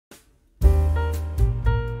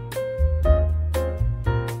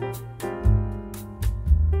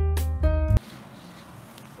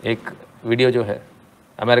एक वीडियो जो है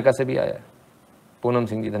अमेरिका से भी आया है। पूनम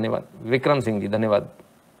सिंह जी धन्यवाद, विक्रम सिंह जी धन्यवाद।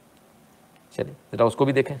 चलिए जरा उसको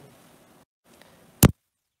भी देखें।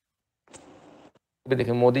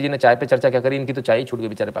 देखें मोदी जी ने चाय पे चर्चा क्या करी, इनकी तो चाय ही छूट गई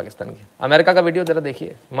बेचारे पाकिस्तान की। अमेरिका का वीडियो जरा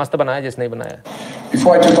देखिए, मस्त बनाया जिसने बनाया।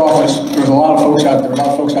 Before I took office, there was a lot of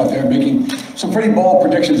folks out there making some pretty bold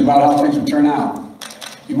predictions about how things would turn out.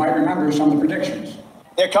 You might remember some of the predictions.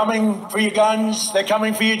 They're coming for your guns, they're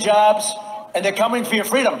coming for your jobs, and they're coming for your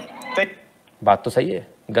freedom. बात तो सही है,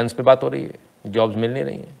 guns पे बात हो रही है, jobs मिल नहीं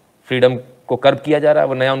रही है, फ्रीडम को कर्ब किया जा रहा है,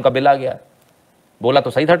 वो नया उनका बिल आ गया। बोला तो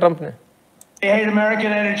सही था ट्रंप ने। They hate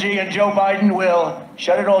American energy and Joe Biden will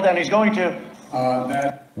shut it all down. He's going to.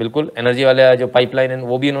 बिल्कुल, एनर्जी वाले जो पाइपलाइन है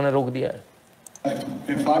वो भी इन्होंने रोक दिया है।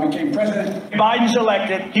 If I became president, Biden's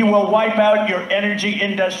elected, he will wipe out your energy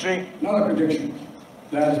industry. Another prediction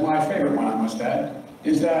that is my favorite one, I must add,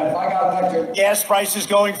 is that if I got elected, Gas prices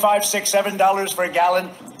going $5, $6, $7 for a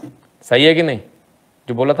gallon. सही है कि नहीं?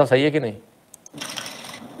 जो बोला था सही है कि नहीं?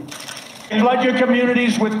 Flood your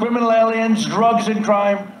communities with criminal aliens, drugs and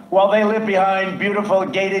crime while they live behind beautiful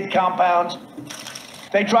gated compounds.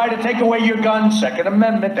 They try to take away your guns, Second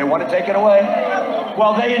Amendment, they want to take it away,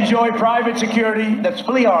 while they enjoy private security that's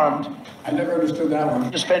fully armed. I never understood that one.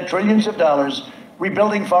 To spend trillions of dollars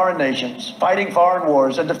rebuilding foreign nations, fighting foreign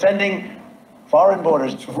wars, and defending foreign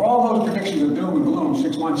borders. So for all those predictions of doom and gloom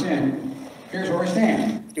 6 months in, here's where we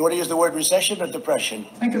stand. You want to use the word recession or depression?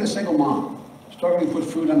 Think of the single mom struggling to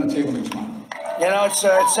put food on the table each month. You know, it's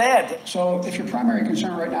sad. So if your primary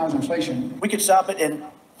concern right now is inflation, We could stop it in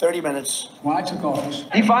 30 minutes. when I took office,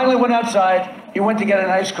 He finally went outside. He went to get an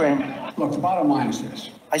ice cream. look, the bottom line is this.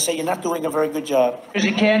 I say you're not doing a very good job. Because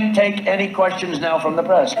he can't take any questions now from the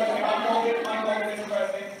press.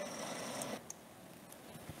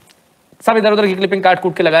 सब इधर उधर की clipping काट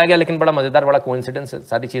कूट के लगाया गया, लेकिन बड़ा मज़ेदार, बड़ा कोइंसिडेंस है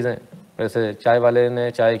सारी चीज़ें। वैसे चाय वाले ने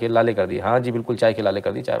चाय के लाले कर दिए। हाँ जी बिल्कुल, चाय के लाले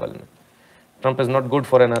कर दी चाय वाले ने। Trump is not good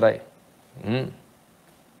for NRI।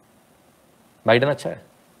 Biden अच्छा है।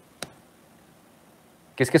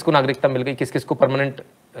 किस किस को नागरिकता मिल गई, किस किस को परमानेंट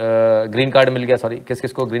ग्रीन कार्ड मिल गया, सॉरी किस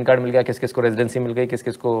किस को ग्रीन कार्ड मिल गया, किस किस को रेजिडेंसी मिल गई, किस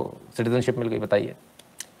किस को सिटीजनशिप मिल गई, बताइए।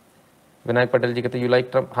 विनायक पटेल जी कहते हैं यू लाइक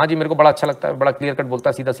ट्रंप। हाँ जी मेरे को बड़ा अच्छा लगता है, बड़ा क्लियर कट बोलता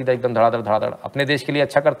है, सीधा सीधा एकदम धड़ाधड़ धड़ाधड़, अपने देश के लिए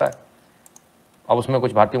अच्छा करता है। अब उसमें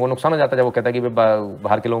कुछ भारतीयों को नुकसान हो जाता है जब वो कहता है कि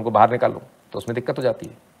बाहर के लोगों को बाहर निकाल लो, तो उसमें दिक्कत हो जाती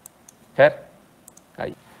है। खैर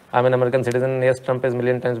I am an American citizen, yes Trump is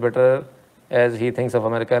million times better as he thinks of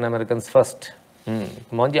America and American first.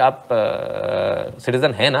 Mohan ji आप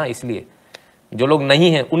सिटीजन हैं ना, इसलिए जो लोग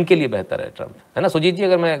नहीं हैं उनके लिए बेहतर है ट्रंप, है ना। सुजीत जी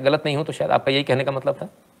अगर मैं गलत नहीं हूं तो शायद आपका यही कहने का मतलब था,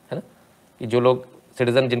 है ना, कि जो लोग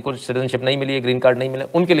सिटीजन, जिनको सिटीजनशिप नहीं मिली है, ग्रीन कार्ड नहीं मिले,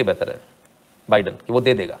 उनके लिए बेहतर है बाइडन, कि वो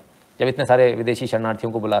दे देगा। जब इतने सारे विदेशी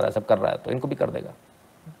शरणार्थियों को बुला रहा है, सब कर रहा है, तो इनको भी कर देगा।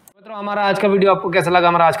 मित्रों हमारा आज का वीडियो आपको कैसा लगा,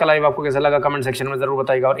 हमारा आज का लाइव आपको कैसा लगा, कमेंट सेक्शन में जरूर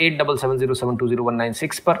बताइएगा। और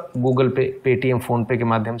 8770720196 पर गूगल पे, पेटीएम, फोन पे के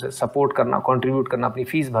माध्यम से सपोर्ट करना, कंट्रीब्यूट करना, अपनी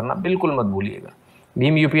फीस भरना बिल्कुल मत भूलिएगा।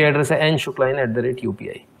 भीम यूपीआई एड्रेस है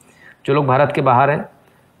nshukla@UPI। जो लोग भारत के बाहर हैं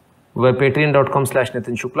वह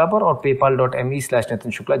patreon.com/नितिन शुक्ला पर और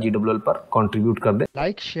paypal.me/नितिन शुक्ला GWL पर कंट्रीब्यूट कर दे।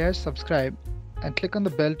 Like, share, subscribe and click on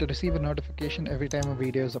the bell to receive a notification every time a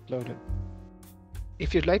video is uploaded.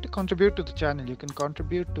 If you'd like to contribute to the channel, you can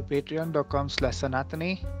contribute to patreon.com/Sanathani,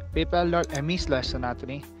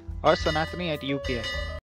 paypal.me/Sanathani or Sanathani@UPI.